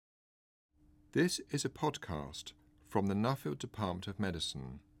This is a podcast from the Nuffield Department of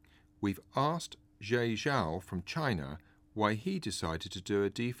Medicine. We've asked Zhe Zhao from China why he decided to do a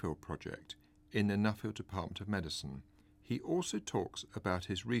DPhil project in the Nuffield Department of Medicine. He also talks about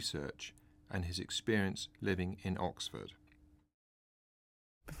his research and his experience living in Oxford.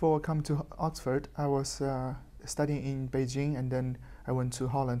 Before I come to Oxford, I was studying in Beijing, and then I went to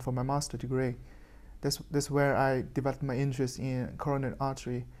Holland for my master's degree. That's where I developed my interest in coronary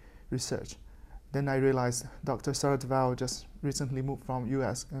artery research. Then I realized Dr. Zhe Zhao just recently moved from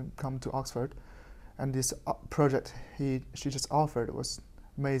US and come to Oxford, and this project she just offered was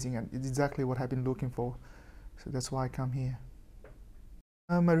amazing, and it's exactly what I've been looking for. So that's why I come here.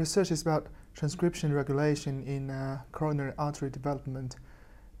 My research is about transcription regulation in coronary artery development.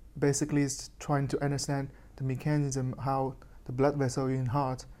 Basically, it's trying to understand the mechanism how the blood vessel in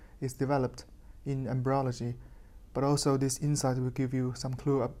heart is developed in embryology, but also this insight will give you some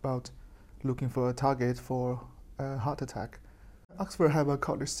clue about looking for a target for a heart attack. Oxford have a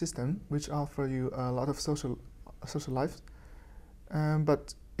college system which offer you a lot of social life,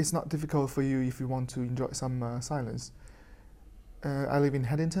 but it's not difficult for you if you want to enjoy some silence. I live in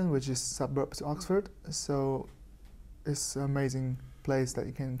Haddington, which is suburb to Oxford, so it's an amazing place that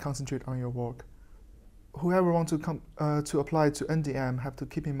you can concentrate on your work. Whoever wants to apply to NDM have to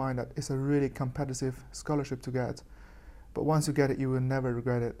keep in mind that it's a really competitive scholarship to get. But once you get it, you will never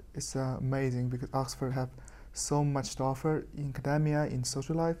regret it. It's amazing because Oxford have so much to offer in academia, in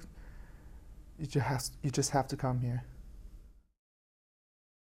social life. You just have to come here.